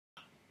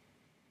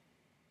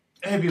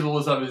Hey people,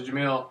 what's up? It's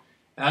Jameel,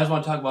 and I just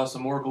want to talk about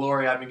some more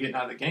glory I've been getting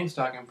out of the gang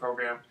stalking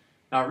program.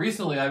 Now,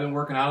 recently I've been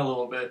working out a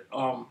little bit,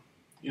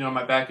 in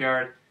my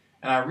backyard,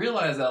 and I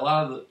realized that a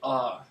lot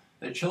of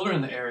the children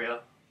in the area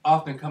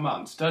often come out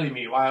and study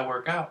me while I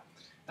work out.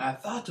 And I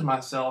thought to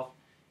myself,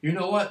 you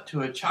know what?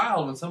 To a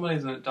child, when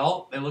somebody's an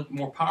adult, they look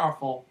more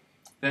powerful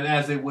than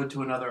as they would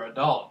to another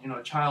adult.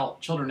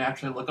 Children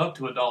naturally look up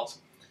to adults.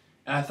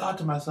 And I thought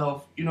to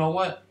myself, you know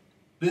what?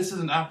 This is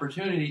an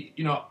opportunity.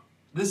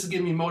 This is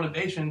giving me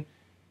motivation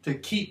to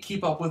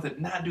keep up with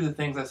it, not do the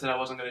things I said I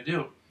wasn't going to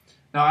do.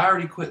 Now, I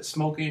already quit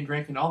smoking,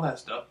 drinking, all that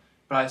stuff,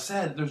 but I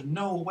said there's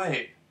no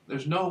way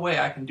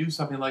I can do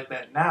something like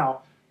that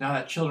now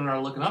that children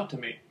are looking up to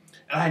me.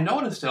 And I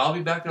noticed it. I'll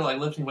be back there like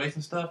lifting weights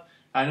and stuff.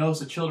 I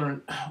noticed the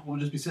children will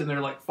just be sitting there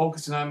like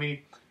focusing on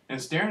me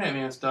and staring at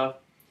me and stuff.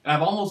 And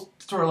I've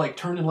almost sort of like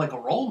turned into like a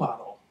role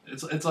model.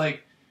 It's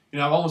like,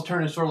 I've almost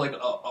turned into sort of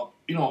like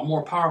a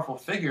more powerful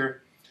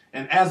figure.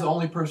 And as the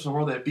only person in the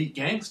world that beat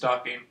gang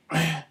stalking,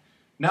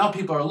 now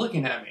people are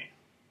looking at me.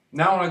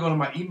 Now when I go to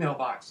my email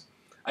box,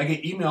 I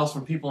get emails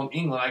from people in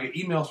England. I get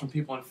emails from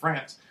people in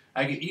France.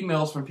 I get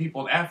emails from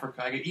people in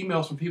Africa. I get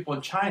emails from people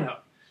in China.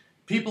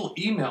 People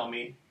email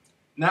me,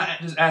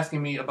 not just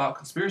asking me about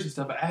conspiracy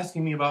stuff, but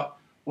asking me about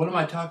what am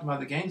I talking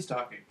about the gang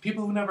stalking.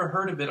 People who never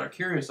heard of it are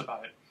curious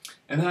about it.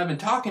 And then I've been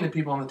talking to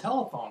people on the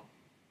telephone.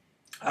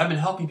 I've been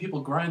helping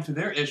people grind through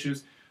their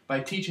issues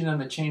by teaching them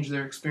to change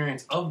their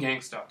experience of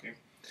gang stalking.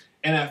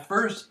 And at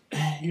first,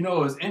 it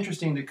was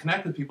interesting to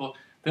connect with people.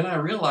 Then I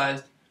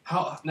realized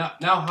how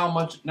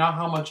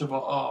much of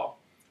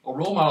a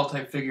role model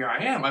type figure I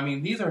am. I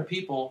mean, these are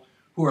people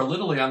who are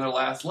literally on their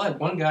last leg.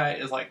 One guy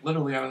is like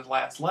literally on his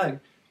last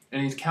leg,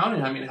 and he's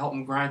counting on me to help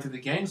him grind through the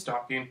gang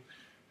stalking.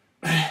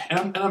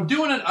 And I'm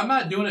doing it. I'm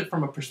not doing it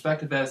from a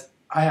perspective as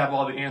I have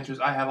all the answers,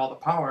 I have all the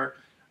power.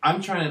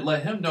 I'm trying to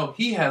let him know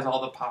he has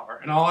all the power,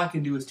 and all I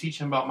can do is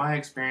teach him about my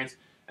experience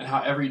and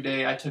how every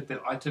day I took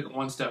it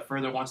one step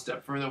further, one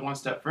step further, one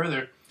step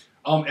further.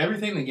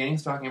 Everything the gang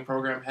stalking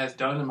program has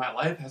done in my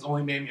life has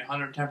only made me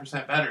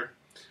 110% better.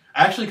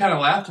 I actually kind of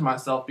laughed to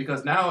myself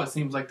because now it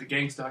seems like the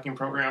gang stalking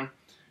program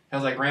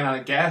has like ran out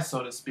of gas,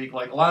 so to speak.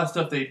 Like a lot of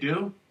stuff they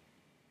do,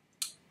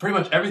 pretty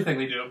much everything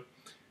they do,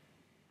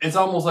 it's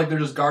almost like they're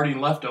just guarding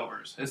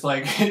leftovers. It's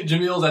like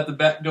Jameel's at the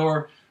back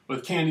door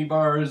with candy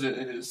bars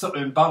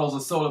and bottles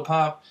of soda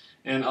pop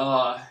and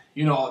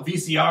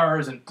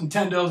VCRs and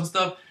Nintendos and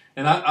stuff.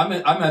 And I'm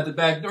at the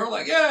back door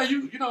like, yeah,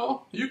 you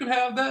can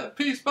have that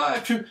piece,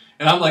 bye.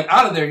 And I'm like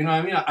out of there, you know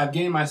what I mean? I've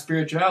gained my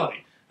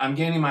spirituality. I'm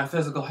gaining my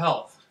physical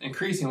health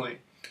increasingly.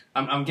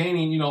 I'm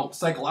gaining,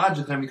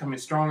 psychologically, I'm becoming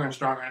stronger and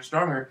stronger and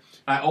stronger.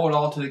 And I owe it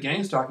all to the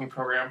gang stalking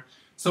program.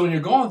 So when you're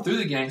going through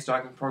the gang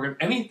stalking program,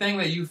 anything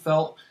that you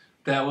felt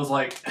that was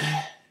like,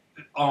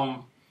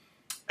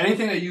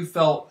 anything that you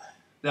felt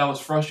that was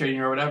frustrating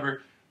or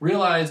whatever,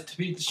 realize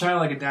to shine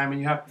like a diamond,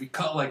 you have to be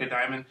cut like a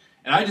diamond.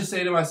 And I just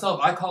say to myself,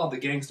 I call it the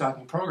gang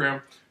stalking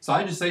program, so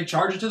I just say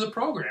charge it to the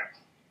program.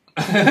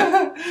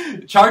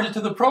 Charge it to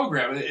the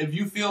program. If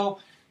you feel,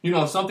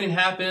 if something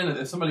happened,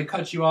 if somebody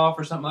cuts you off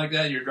or something like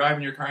that, you're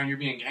driving your car and you're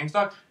being gang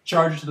stalked,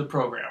 charge it to the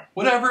program.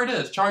 Whatever it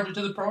is, charge it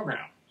to the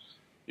program.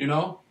 I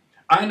know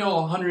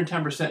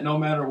 110% no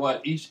matter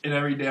what, each and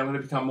every day I'm going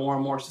to become more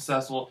and more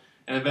successful,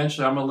 and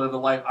eventually I'm going to live the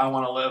life I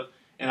want to live,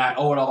 and I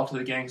owe it all to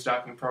the gang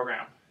stalking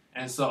program.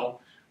 And so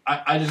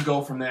I just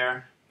go from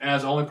there. And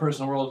as the only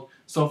person in the world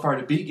so far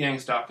to beat gang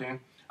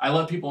stalking, I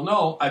let people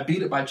know I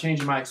beat it by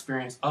changing my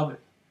experience of it.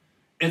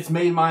 It's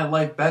made my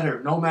life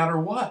better no matter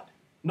what.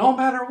 No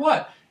matter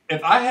what.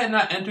 If I had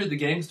not entered the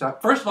gang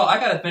stalk, first of all, I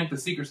got to thank the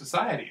secret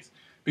societies.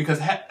 Because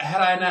had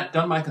I not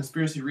done my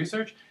conspiracy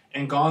research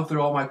and gone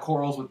through all my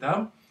corals with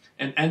them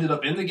and ended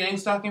up in the gang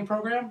stalking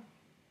program,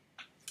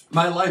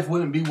 my life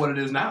wouldn't be what it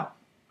is now.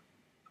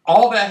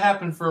 All that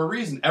happened for a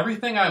reason.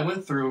 Everything I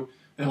went through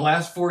in the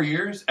last 4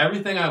 years,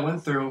 everything I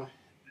went through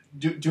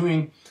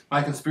doing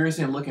my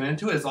conspiracy and looking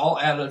into it, it's all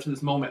added up to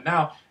this moment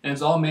now, and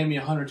it's all made me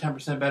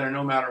 110% better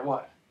no matter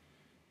what.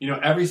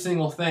 Every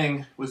single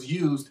thing was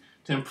used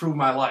to improve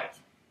my life.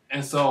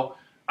 And so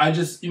I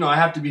just, I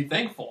have to be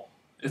thankful.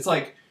 It's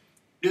like,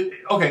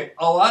 okay,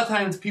 a lot of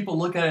times people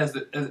look at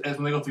it as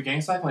when they go through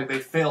gang stalking, like they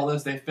fail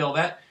this, they fail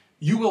that.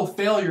 You will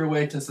fail your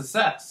way to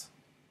success.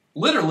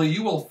 Literally,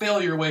 you will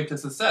fail your way to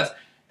success.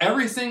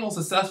 Every single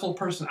successful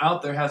person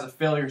out there has a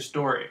failure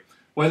story.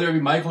 Whether it be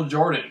Michael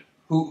Jordan,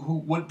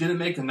 who didn't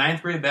make the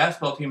 9th grade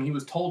basketball team, and he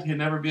was told he'd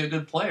never be a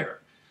good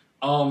player.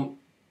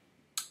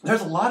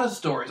 There's a lot of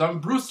stories.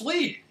 Bruce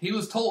Lee.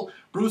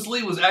 Bruce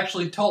Lee was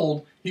actually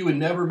told he would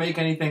never make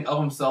anything of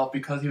himself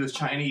because he was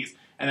Chinese.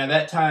 And at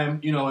that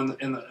time, in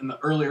the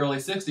early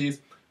 60s,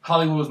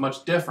 Hollywood was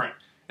much different.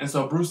 And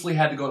so Bruce Lee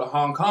had to go to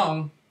Hong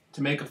Kong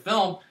to make a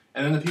film,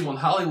 and then the people in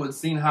Hollywood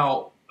seen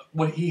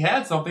what he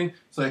had something,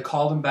 so they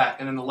called him back,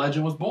 and then the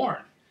legend was born.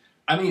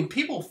 I mean,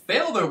 people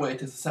fail their way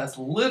to success,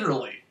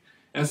 literally.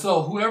 And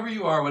so whoever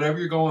you are, whatever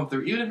you're going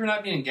through, even if you're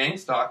not being gang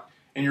stalked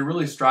and you're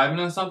really striving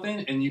on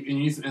something and you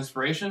need some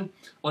inspiration,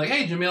 like,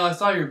 hey, Jameel, I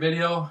saw your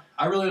video.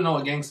 I really don't know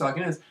what gang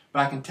stalking is, but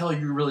I can tell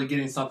you're really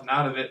getting something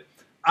out of it.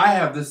 I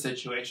have this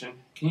situation.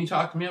 Can you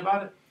talk to me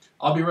about it?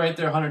 I'll be right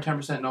there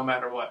 110% no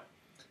matter what.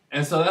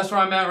 And so that's where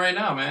I'm at right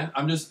now, man.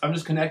 I'm just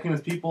connecting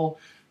with people,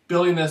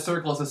 building that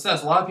circle of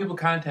success. A lot of people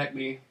contact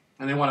me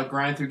and they want to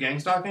grind through gang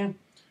stalking.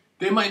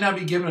 They might not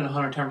be giving it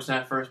 110%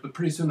 at first, but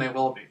pretty soon they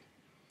will be.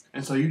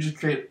 And so you just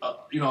create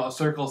a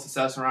circle of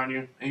success around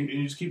you, and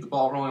you just keep the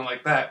ball rolling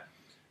like that.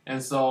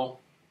 And so,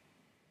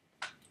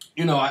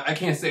 I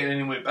can't say it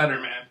any way better,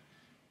 man.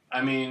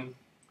 I mean,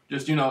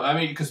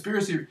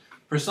 conspiracy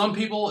for some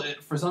people.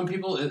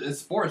 It's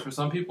sports. For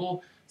some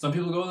people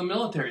go to the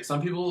military.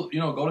 Some people,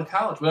 go to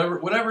college.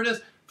 Whatever it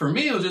is. For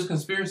me, it was just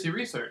conspiracy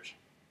research,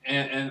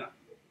 and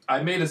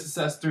I made a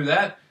success through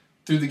that.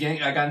 Through the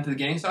gang, I got into the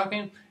gang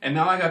stalking, and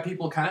now I got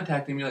people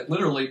contacting me. Like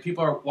literally,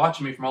 people are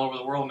watching me from all over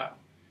the world now,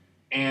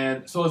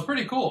 and so it's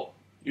pretty cool.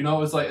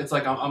 It's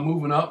like I'm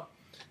moving up.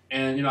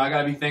 And, I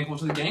got to be thankful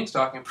to the gang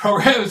stalking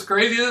program. As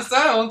crazy as it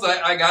sounds,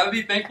 I got to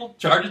be thankful,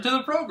 charge it to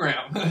the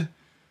program.